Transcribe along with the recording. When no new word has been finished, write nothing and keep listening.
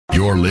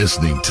You're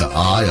listening to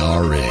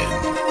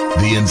IRN,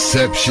 the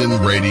Inception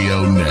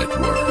Radio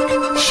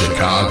Network,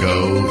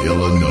 Chicago,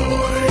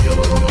 Illinois.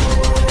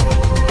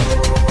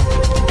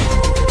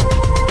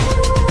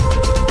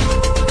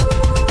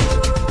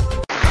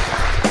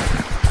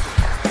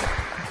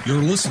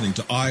 You're listening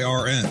to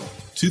IRN,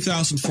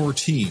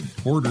 2014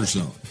 Order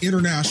Zone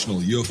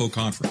International UFO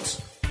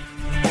Conference.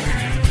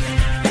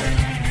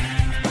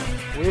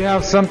 We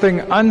have something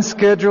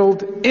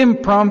unscheduled,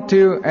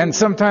 impromptu, and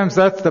sometimes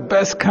that's the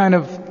best kind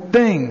of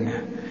thing.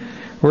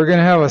 We're going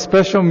to have a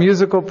special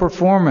musical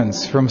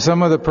performance from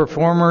some of the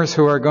performers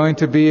who are going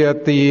to be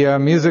at the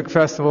music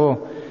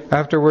festival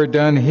after we're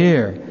done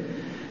here.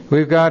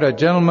 We've got a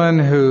gentleman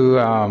who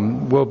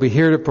will be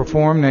here to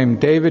perform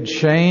named David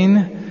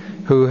Shane,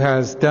 who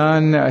has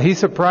done, he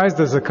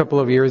surprised us a couple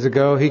of years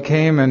ago. He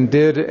came and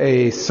did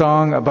a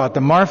song about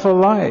the Marfa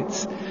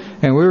Lights,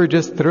 and we were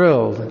just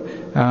thrilled.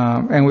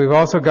 And we've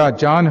also got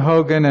John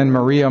Hogan and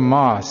Maria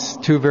Moss,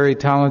 two very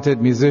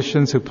talented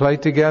musicians who play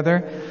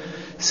together.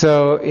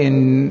 So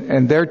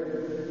and they're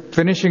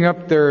tuning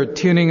up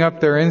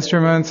their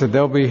instruments, and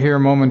they'll be here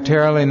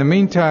momentarily. In the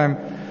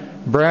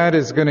meantime, Brad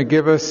is going to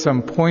give us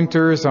some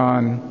pointers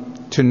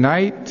on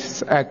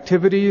tonight's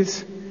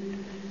activities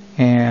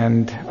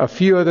and a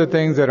few other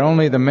things that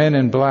only the men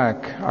in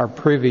black are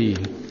privy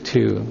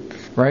to.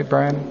 Right,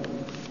 Brad?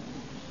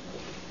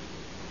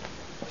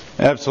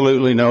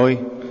 Absolutely,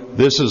 Noe.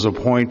 This is a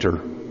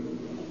pointer.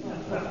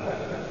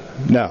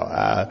 No.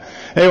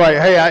 Anyway,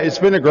 hey, it's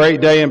been a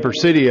great day in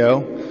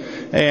Presidio,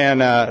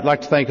 and I'd like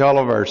to thank all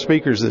of our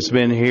speakers that's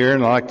been here,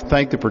 and I'd like to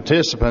thank the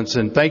participants,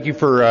 and thank you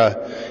for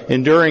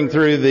enduring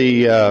through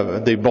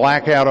the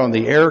blackout on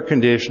the air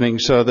conditioning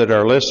so that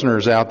our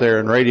listeners out there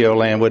in Radio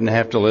Land wouldn't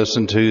have to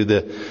listen to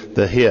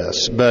the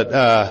hiss. But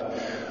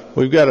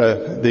we've got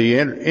the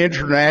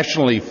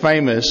internationally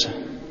famous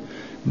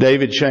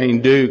David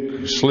Shane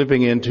Duke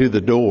slipping into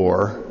the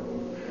door.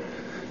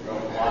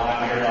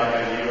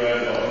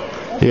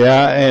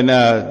 Yeah, and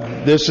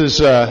this is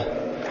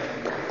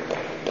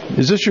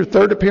this your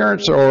third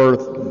appearance, or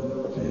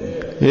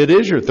it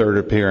is your third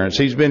appearance?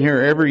 He's been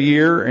here every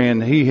year,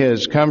 and he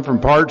has come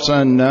from parts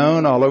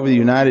unknown all over the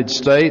United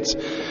States.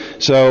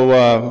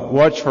 So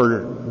watch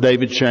for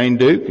David Shane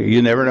Duke.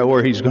 You never know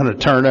where he's going to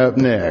turn up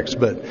next,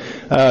 but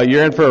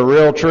you're in for a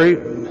real treat.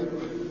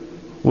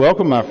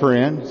 Welcome, my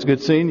friend. It's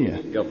good seeing you.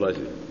 God bless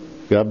you.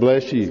 God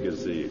bless you. It's good to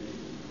see you.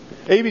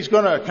 Evie's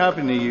going to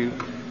accompany you.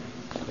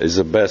 He's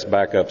the best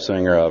backup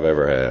singer I've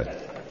ever had.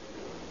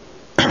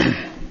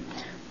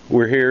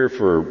 We're here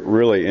for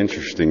really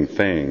interesting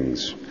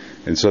things,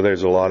 and so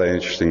there's a lot of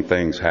interesting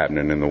things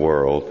happening in the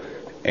world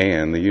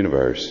and the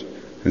universe,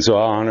 and so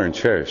I honor and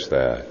cherish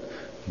that.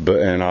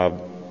 And I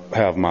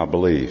have my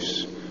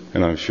beliefs,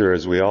 and I'm sure,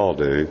 as we all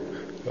do,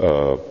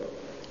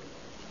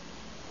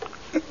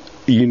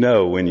 you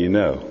know when you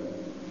know.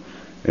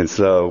 And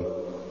so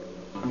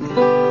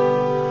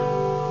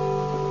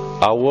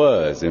I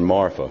was in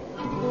Marfa,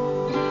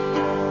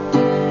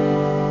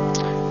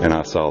 and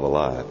I saw the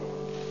light.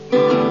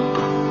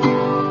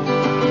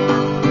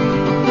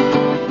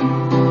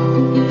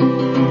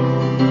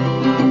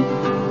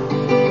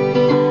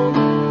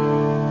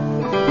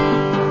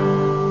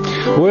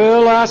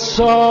 Well, I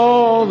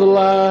saw the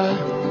light,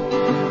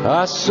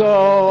 I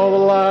saw the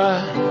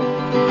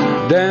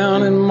light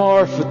down in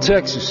Marfa,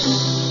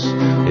 Texas.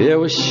 It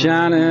was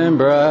shining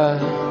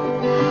bright.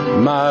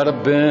 Might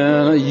have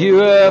been a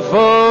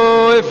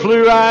UFO, it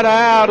flew right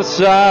out of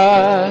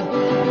sight.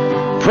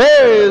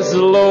 Praise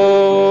the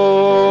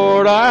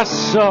Lord, I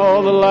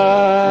saw the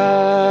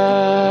light.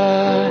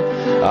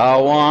 I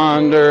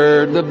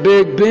wandered the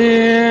Big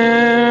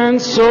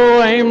Bend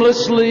so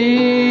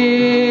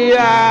aimlessly.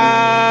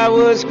 I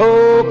was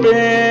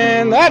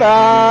hoping that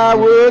I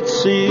would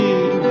see.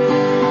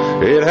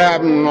 It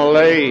happened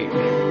late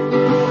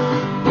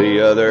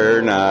the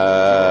other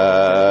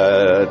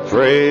night.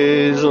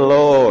 Praise the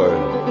Lord,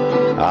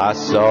 I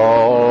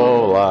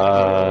saw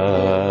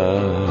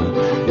light.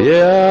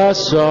 Yeah, I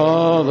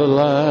saw the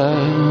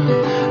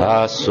light.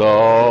 I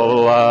saw the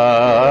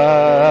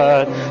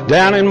light.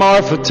 Down in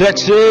Marfa,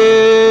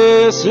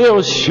 Texas, it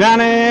was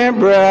shining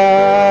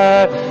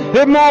bright.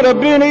 It might have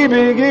been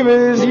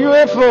Eevy's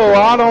UFO,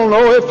 I don't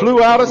know, it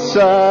flew out of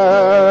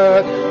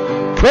sight.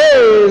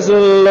 Praise the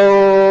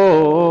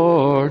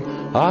Lord,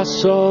 I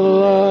saw the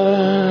light.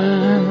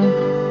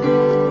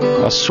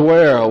 I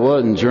swear I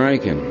wasn't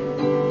drinking.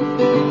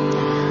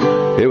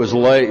 It was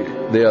late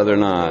the other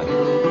night.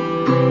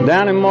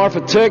 Down in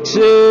Marfa,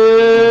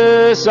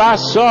 Texas, I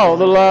saw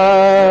the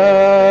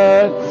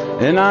light,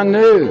 and I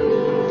knew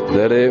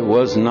that it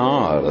was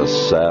not a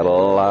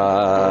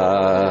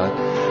satellite.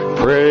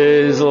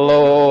 Praise the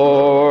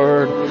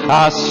Lord,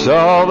 I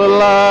saw the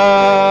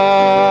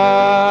light.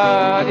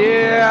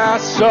 Yeah, I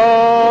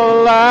saw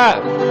the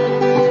light.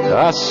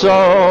 I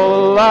saw the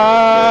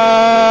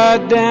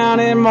light down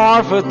in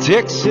Marfa,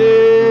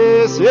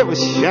 Texas. It was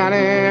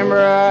shining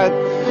bright.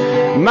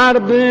 Might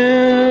have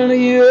been a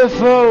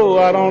UFO,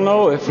 I don't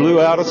know, it flew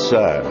out of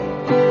sight.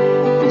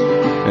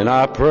 And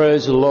I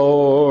praise the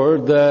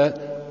Lord that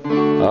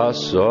I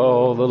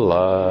saw the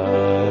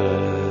light.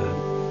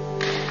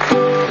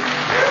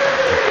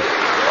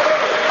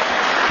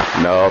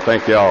 No,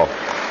 thank y'all.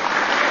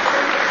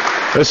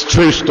 It's a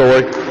true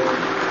story.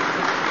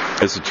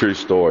 It's a true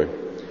story.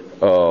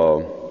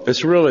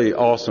 It's really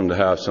awesome to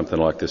have something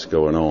like this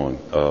going on.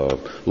 A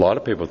lot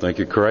of people think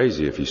you're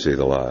crazy if you see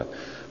the light.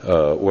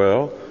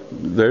 Well,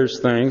 there's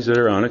things that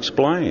are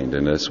unexplained,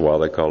 and that's why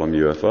they call them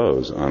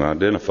UFOs,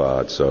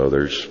 unidentified. So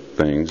there's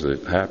things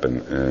that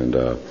happen, and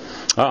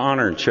I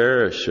honor and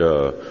cherish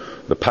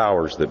the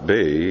powers that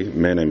be,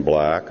 men in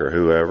black or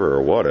whoever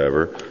or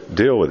whatever,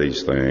 deal with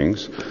these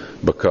things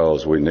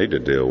because we need to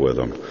deal with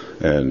them.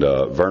 And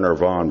Werner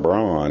von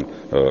Braun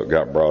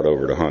got brought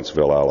over to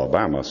Huntsville,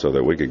 Alabama, so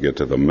that we could get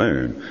to the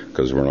moon,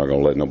 because we're not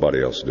going to let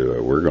nobody else do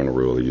it. We're going to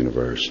rule the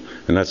universe.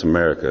 And that's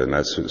America, and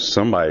that's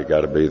somebody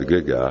got to be the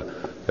good guy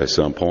at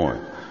some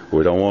point.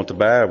 We don't want the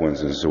bad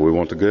ones, and so we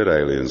want the good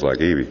aliens like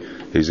Evie.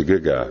 He's a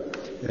good guy.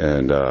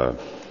 And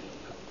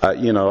I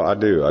do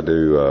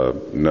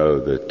know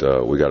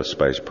that we got a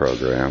space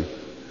program,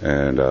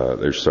 and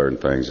there's certain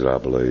things that I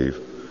believe,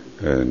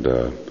 and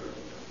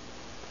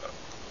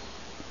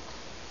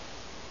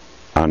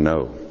I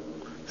know.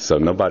 So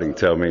nobody can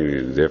tell me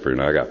anything different.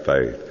 I got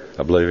faith.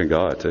 I believe in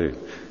God too.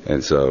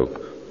 And so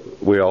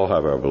we all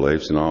have our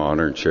beliefs, and I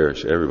honor and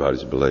cherish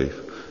everybody's belief.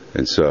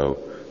 And so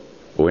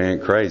we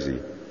ain't crazy.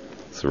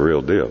 It's the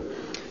real deal.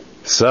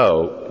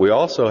 So we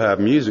also have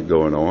music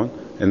going on,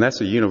 and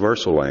that's a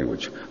universal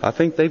language. I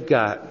think they've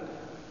got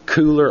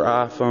cooler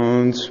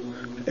iPhones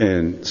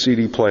and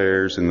CD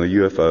players and the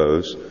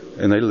UFOs,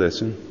 and they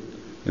listen,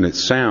 and it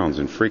sounds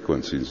and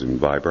frequencies and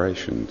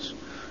vibrations.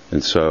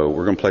 And so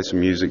we're going to play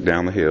some music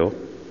down the hill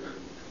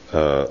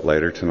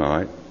later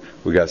tonight.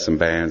 We got some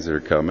bands that are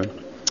coming,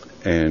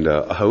 and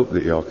I hope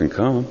that y'all can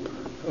come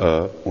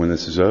when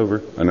this is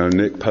over. I know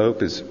Nick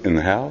Pope is in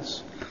the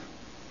house,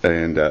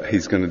 and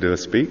he's going to do a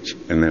speech,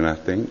 and then I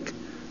think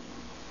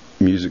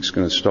music's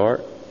going to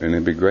start, and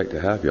it'd be great to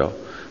have y'all.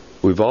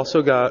 We've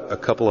also got a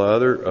couple of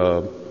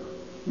other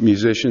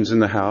musicians in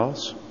the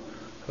house.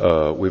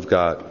 We've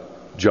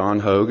got John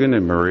Hogan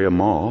and Maria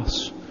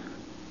Moss,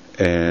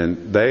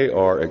 and they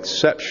are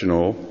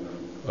exceptional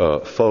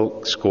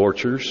folk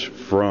scorchers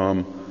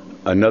from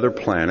another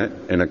planet,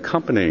 and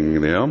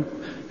accompanying them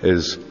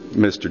is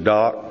Mr.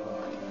 Doc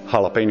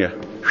Jalapeno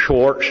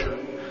Schwartz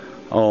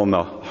on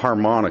the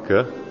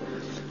harmonica,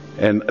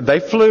 and they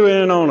flew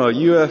in on a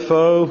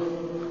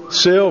UFO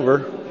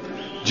Silver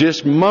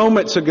just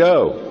moments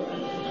ago,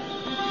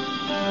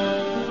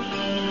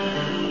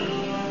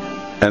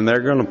 and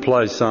they're going to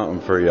play something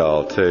for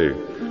y'all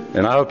too.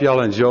 And I hope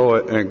y'all enjoy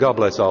it, and God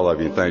bless all of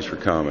you, and thanks for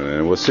coming,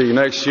 and we'll see you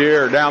next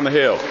year down the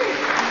hill.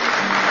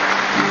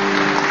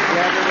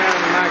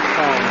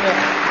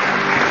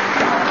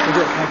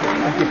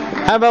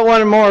 How about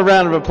one more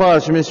round of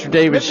applause for Mr.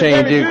 David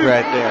Shane Duke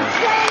right there.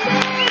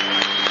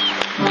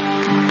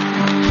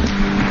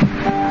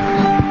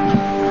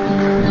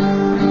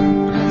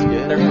 That's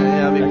good.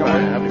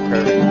 I'll be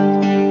perfect.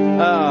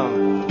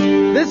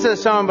 This is a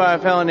song by a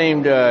fellow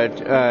named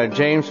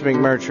James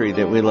McMurtry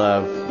that we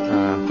love.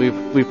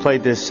 We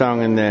played this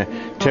song in the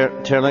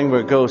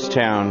Terlingua Ghost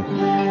Town,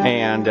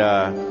 and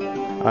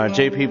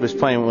JP was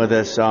playing with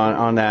us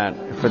on that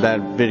for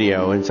that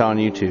video. It's on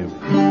YouTube.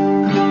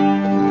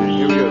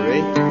 Here we go,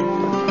 ready?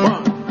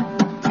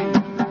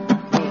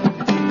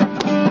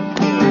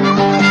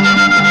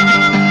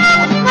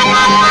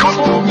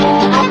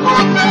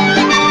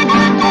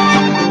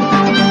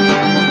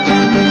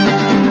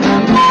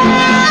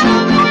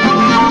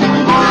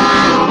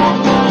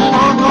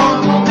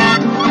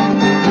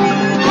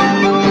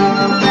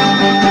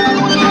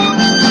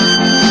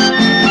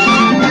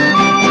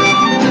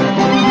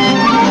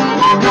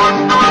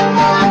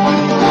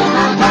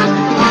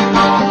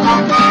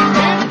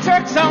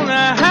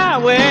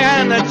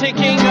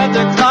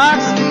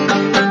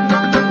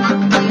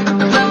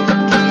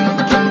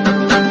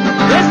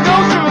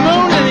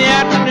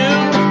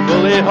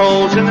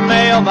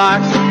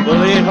 1,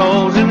 bullet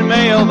holes in the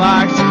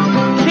mailbox,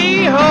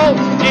 keyhole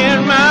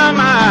in my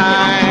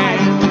mind.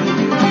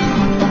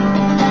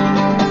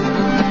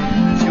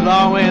 Too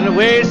long in the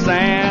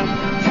wasteland,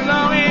 too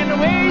long in the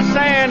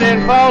wasteland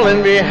and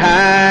falling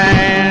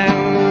behind.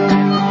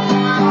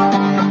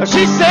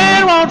 She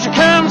said, won't you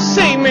come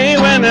see me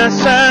when the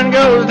sun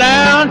goes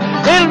down?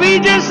 It'll be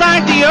just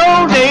like the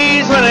old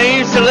days when I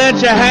used to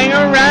let you hang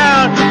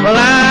around. Well,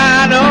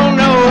 I don't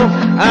know,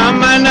 I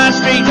might not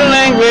speak the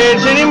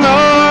language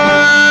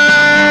anymore.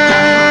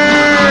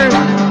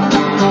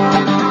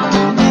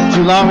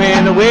 Too long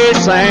in the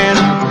wasteland,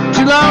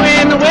 too long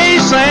in the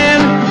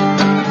wasteland.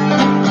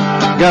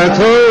 Gotta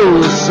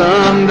close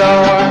some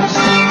doors.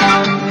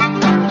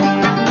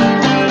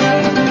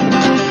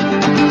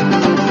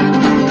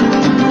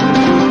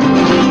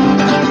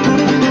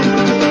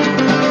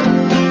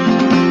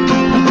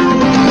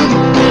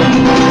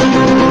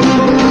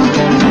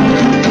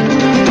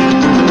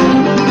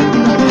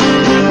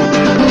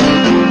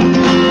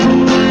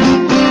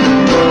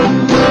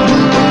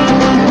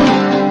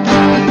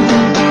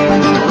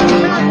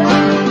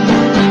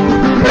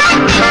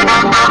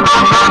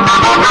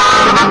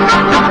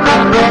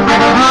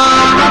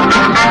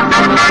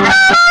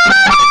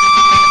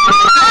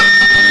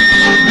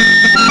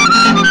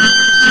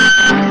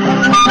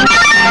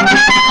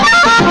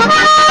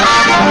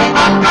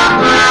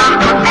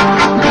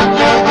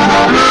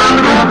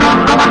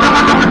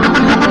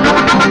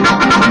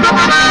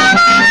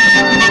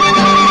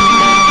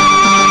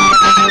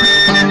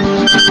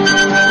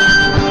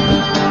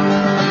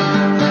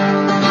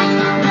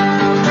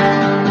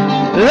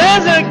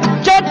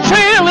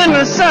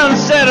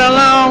 sunset a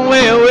long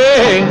way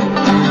away,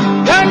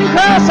 cutting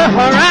across the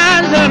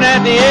horizon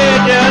at the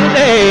edge of the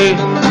day.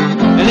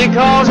 And he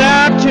calls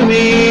out to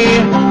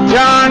me,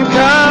 John,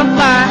 come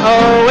fly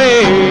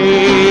away.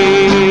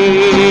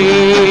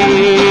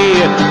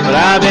 But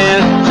I've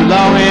been too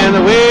long in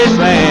the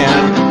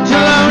wasteland, too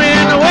long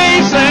in the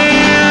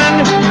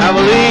wasteland. I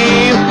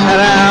believe that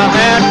I'll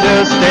have to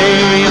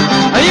stay.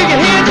 You can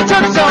hear the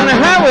trucks on the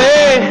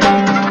highway,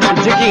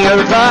 ticking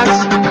of the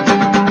clocks.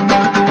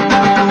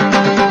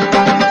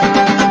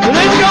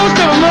 This goes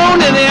to the moon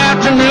in the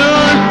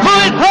afternoon,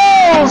 bullet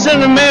holes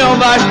in the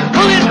mailbox,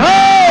 bullet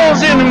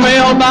holes in the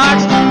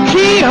mailbox,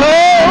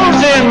 keyholes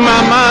in my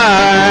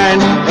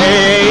mind.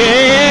 Hey,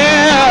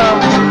 yeah.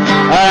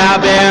 I've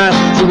been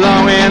too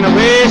long in the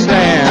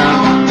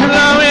wasteland, too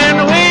long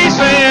in the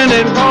wasteland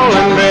and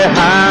falling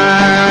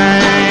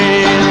behind.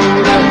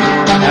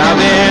 I've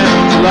been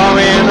too long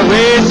in the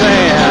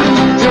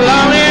wasteland, too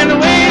long in the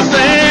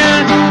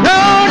wasteland,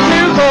 known to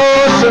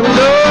close some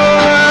doors.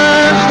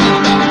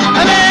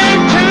 I've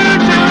been too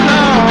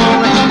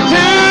long,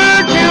 too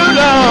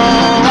long.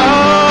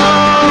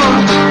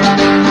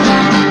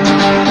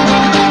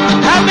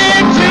 I've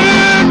been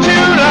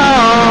too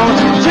long,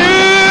 too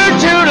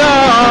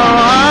long.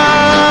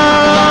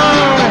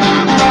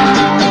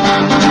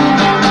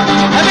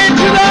 I've been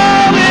too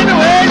long in the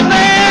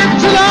wasteland,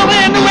 too long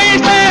in the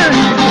wasteland.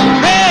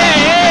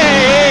 Hey,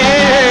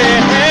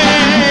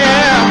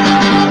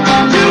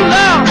 too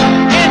long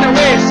in the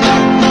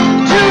wasteland,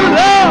 too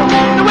long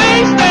in the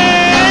wasteland.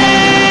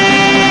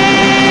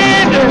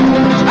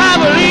 I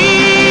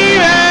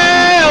believe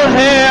I'll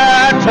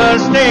have to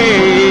stay.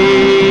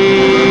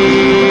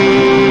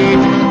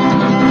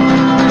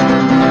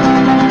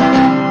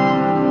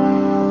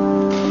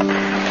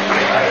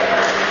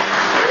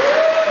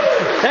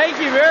 Thank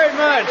you very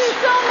much. Thank you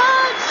so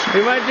much.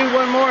 We might do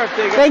one more if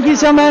they go. Thank you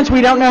so much.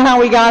 We don't know how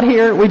we got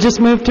here. We just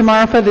moved to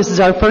Marfa. This is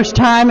our first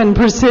time in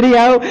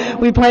Presidio.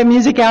 We play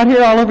music out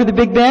here all over the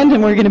Big Bend,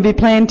 and we're going to be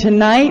playing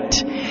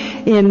tonight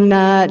in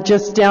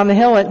just down the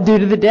hill at Due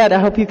to the Dead. I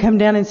hope you come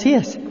down and see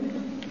us.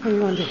 What do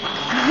you want to do?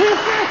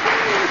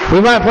 We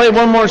might play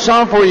one more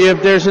song for you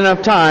if there's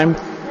enough time.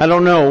 I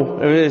don't know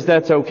if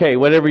that's okay.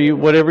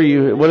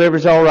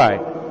 Whatever's all right.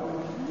 What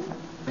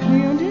do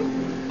you want to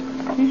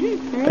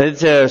do?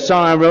 It's a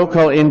song I wrote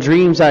called "In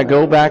Dreams I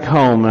Go Back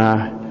Home."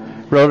 I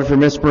wrote it for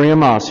Miss Maria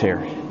Moss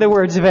here. The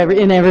words of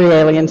in every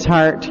alien's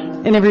heart,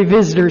 in every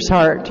visitor's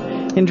heart.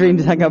 In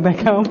dreams I go back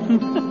home.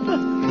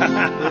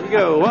 Here we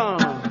go. 1,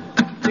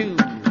 2,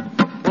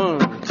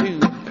 1, 2,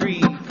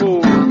 3,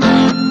 4.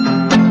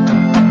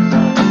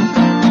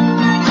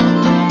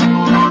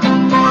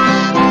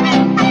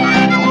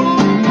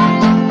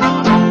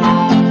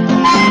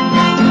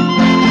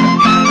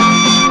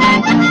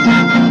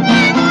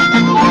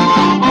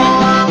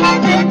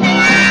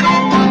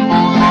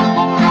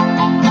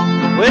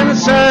 When the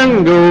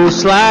sun goes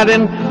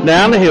sliding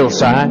down the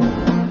hillside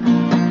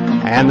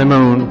and the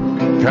moon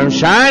comes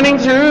shining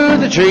through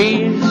the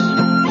trees,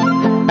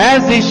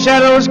 as these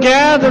shadows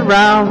gather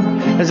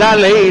round, as I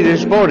lay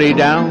this body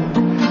down,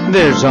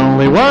 there's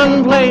only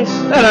one place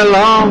that I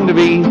long to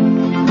be.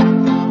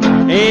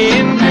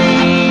 In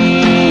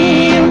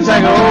dreams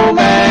I go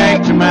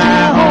back to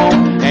my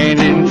home, and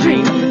in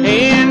dreams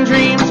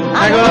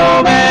I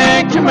go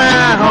back to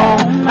my home.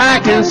 I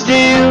can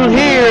still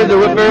hear the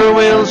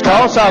whippoorwills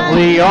call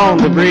softly on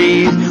the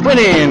breeze, when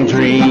in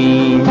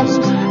dreams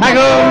I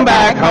go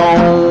back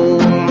home.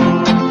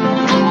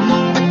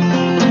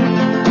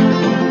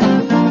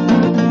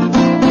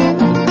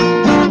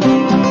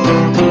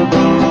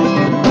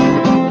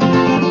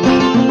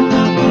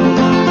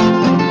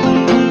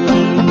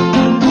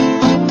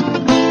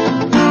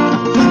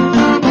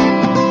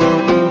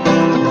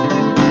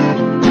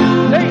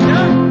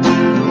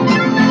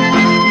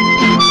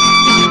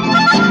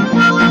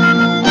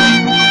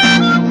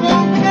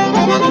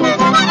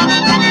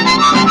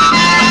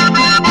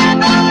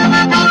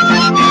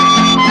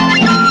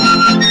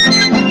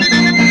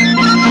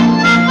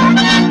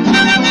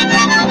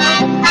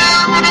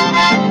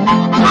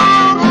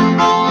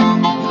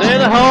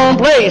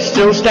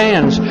 Still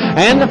stands,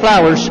 and the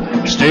flowers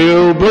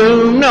still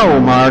bloom, no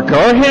mark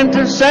or hint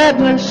of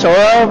sadness or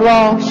of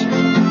loss.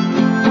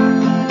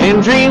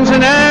 In dreams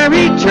when I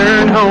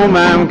return home,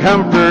 I'm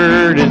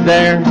comforted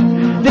there.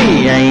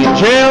 The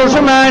angels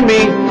remind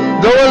me,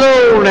 go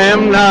alone,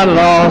 am not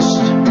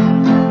lost.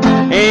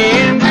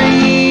 In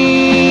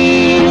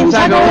dreams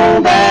I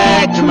go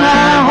back to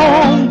my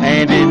home,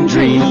 and in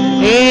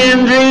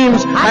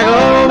dreams I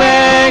go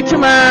back to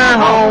my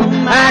home.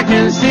 I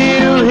can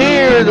still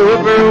hear the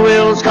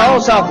whippoorwills call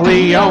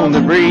softly on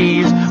the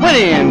breeze, when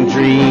in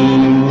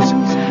dreams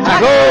I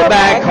go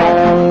back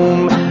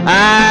home.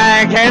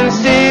 I can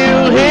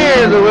still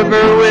hear the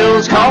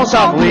whippoorwills call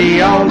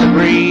softly on the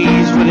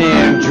breeze, when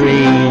in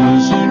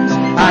dreams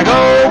I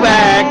go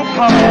back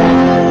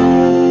home.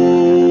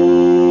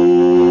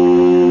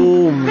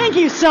 Thank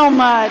you so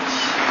much.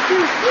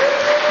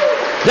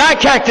 Jack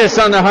Cactus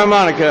on the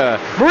harmonica,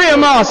 Maria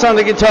Moss on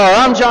the guitar.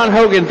 I'm John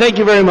Hogan. Thank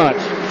you very much.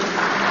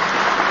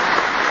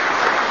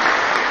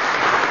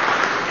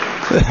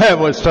 That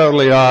was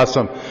totally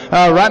awesome.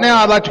 Right now,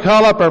 I'd like to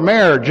call up our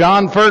mayor,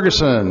 John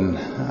Ferguson.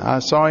 I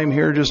saw him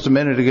here just a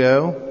minute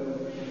ago.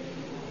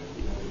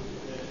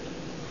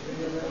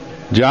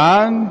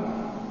 John?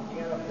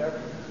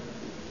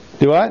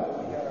 Do what?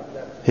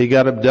 He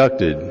got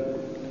abducted.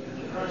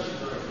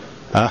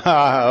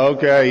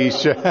 Okay.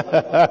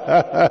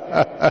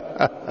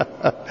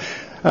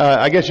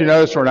 I guess you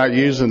notice we're not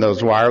using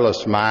those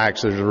wireless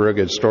mics. There's a real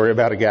good story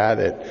about a guy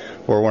that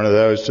wore one of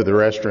those to the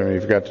restroom and he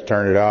forgot to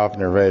turn it off,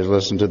 and everybody's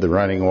listening to the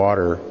running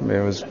water.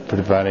 It was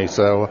pretty funny.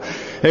 So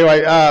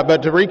anyway,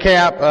 but to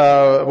recap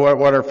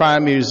what are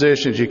fine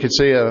musicians, you can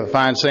see a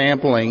fine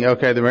sampling.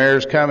 Okay, the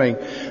mayor's coming,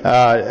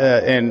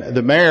 and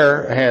the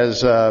mayor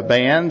has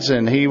bands,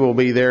 and he will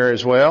be there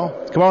as well.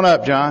 Come on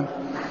up, John.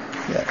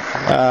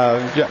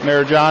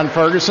 Mayor John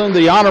Ferguson,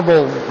 the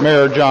Honorable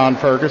Mayor John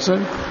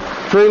Ferguson.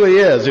 Truly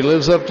is. He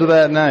lives up to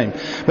that name.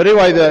 But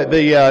anyway,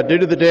 the Due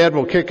to the Dead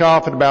will kick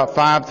off at about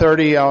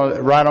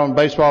 5:30 right on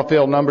baseball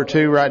field number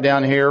 2 right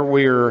down here.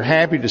 We are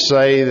happy to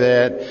say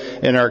that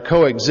in our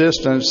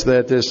coexistence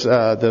that this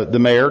the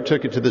mayor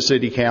took it to the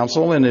city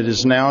council, and it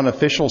is now an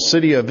official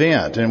city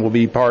event and will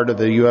be part of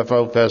the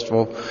UFO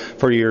festival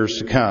for years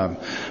to come.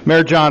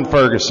 Mayor John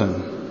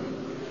Ferguson.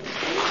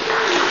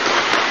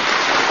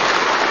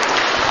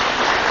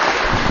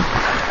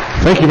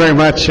 Thank you very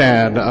much,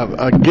 and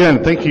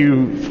again, thank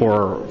you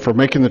for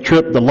making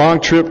the long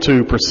trip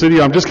to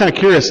Presidio. I'm just kind of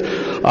curious,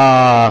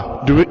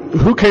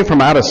 who came from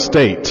out of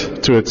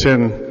state to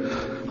attend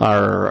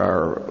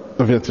our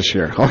event this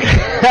year? Okay,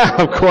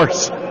 of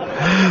course. All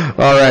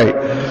right.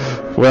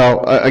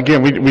 Well,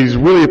 again, we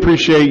really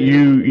appreciate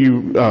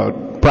you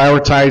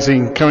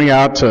prioritizing coming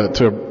out to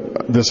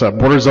this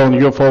Border Zone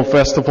UFO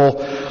Festival.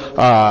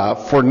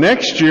 For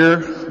next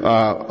year,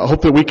 I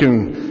hope that we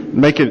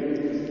can make it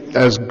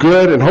as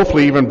good and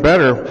hopefully even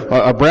better.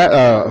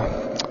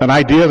 An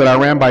idea that I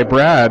ran by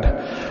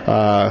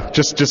Brad,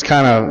 just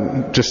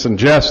in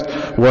jest,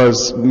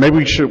 was maybe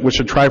we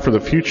should try for the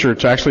future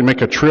to actually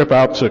make a trip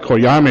out to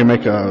Coyame,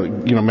 make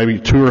maybe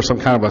tour or some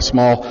kind of a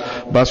small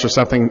bus or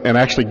something, and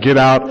actually get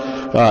out.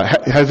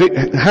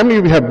 How many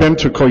of you have been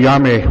to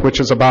Coyame, which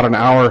is about an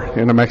hour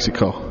into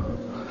Mexico?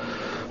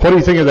 What do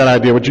you think of that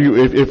idea? Would you,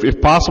 if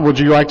possible, would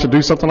you like to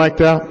do something like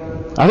that?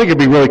 I think it'd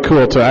be really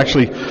cool to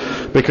actually,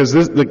 because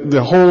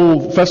the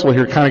whole festival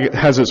here kind of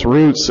has its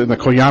roots in the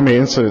Coyame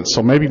incident,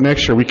 so maybe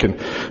next year we can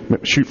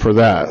shoot for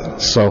that.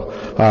 So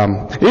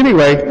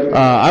anyway,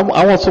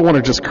 I also want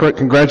to just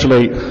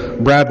congratulate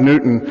Brad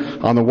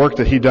Newton on the work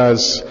that he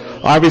does.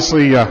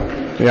 Obviously,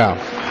 yeah.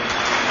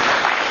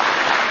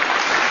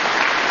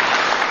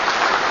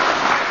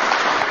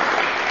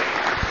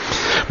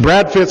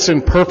 Brad fits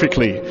in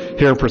perfectly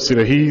here in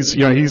Presidio. He's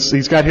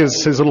got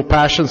his little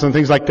passions and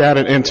things like that,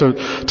 and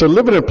to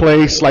live in a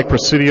place like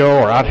Presidio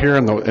or out here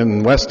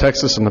in West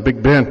Texas in the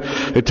Big Bend,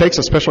 it takes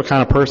a special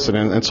kind of person.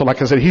 And so, like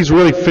I said, he's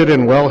really fit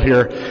in well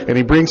here, and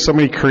he brings so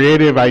many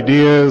creative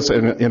ideas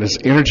and his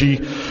energy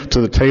to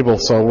the table.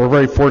 So we're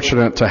very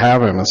fortunate to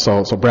have him. And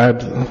so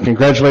Brad,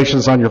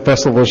 congratulations on your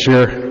festival this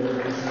year.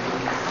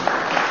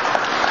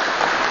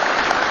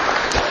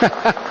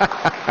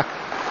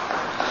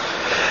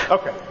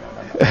 Okay.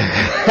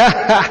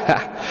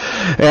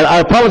 And I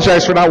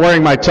apologize for not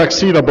wearing my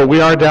tuxedo, but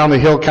we are down the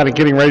hill kind of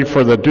getting ready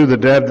for the Do the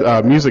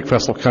Dead music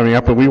festival coming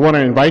up, and we want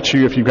to invite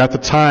you, if you've got the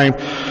time,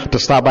 to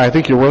stop by. I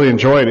think you'll really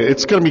enjoy it.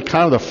 It's going to be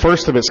kind of the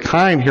first of its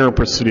kind here in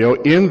Presidio,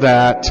 in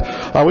that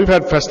we've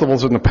had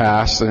festivals in the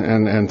past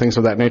and things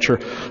of that nature,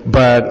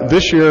 but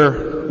this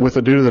year with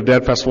the Do to the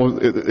Dead festival,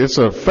 it's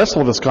a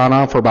festival that's gone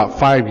on for about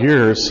 5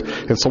 years,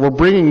 and so we're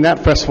bringing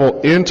that festival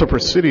into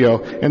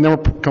Presidio, and then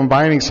we're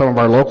combining some of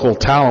our local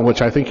talent,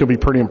 which I think you'll be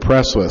pretty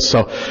impressed with.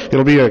 So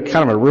it'll be a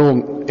kind of a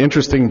real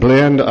interesting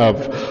blend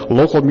of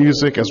local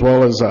music, as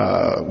well as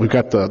we've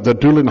got the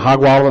Doolin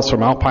Hogwallahs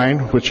from Alpine,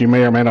 which you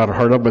may or may not have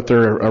heard of, but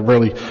they're a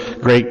really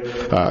great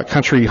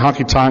country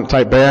honky-tonk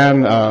type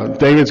band.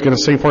 David's going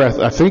to sing for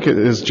you. I think,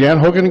 is Jan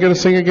Hogan going to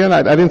sing again?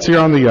 I didn't see her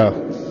on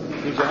the...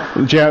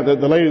 Jan,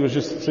 the lady was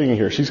just singing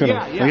here. She's going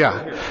to...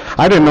 Yeah.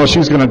 I didn't know she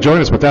was going to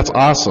join us, but that's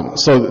awesome.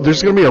 So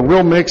there's going to be a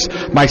real mix.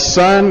 My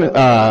son...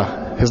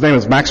 his name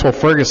is Maxwell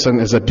Ferguson,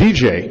 is a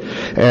DJ,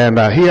 and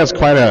he has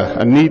quite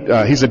a neat,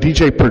 he's a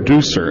DJ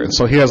producer, and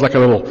so he has like a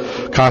little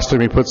costume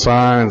he puts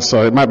on, and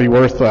so it might be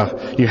worth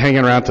you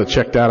hanging around to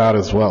check that out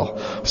as well.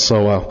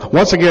 So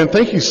once again,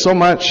 thank you so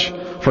much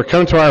for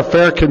coming to our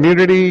fair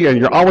community, and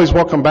you're always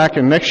welcome back,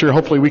 and next year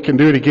hopefully we can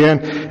do it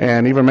again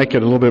and even make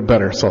it a little bit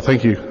better. So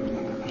thank you.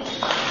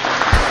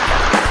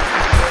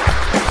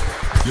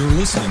 You're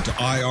listening to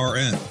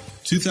IRN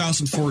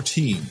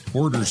 2014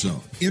 Border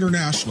Zone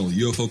International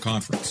UFO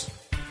Conference.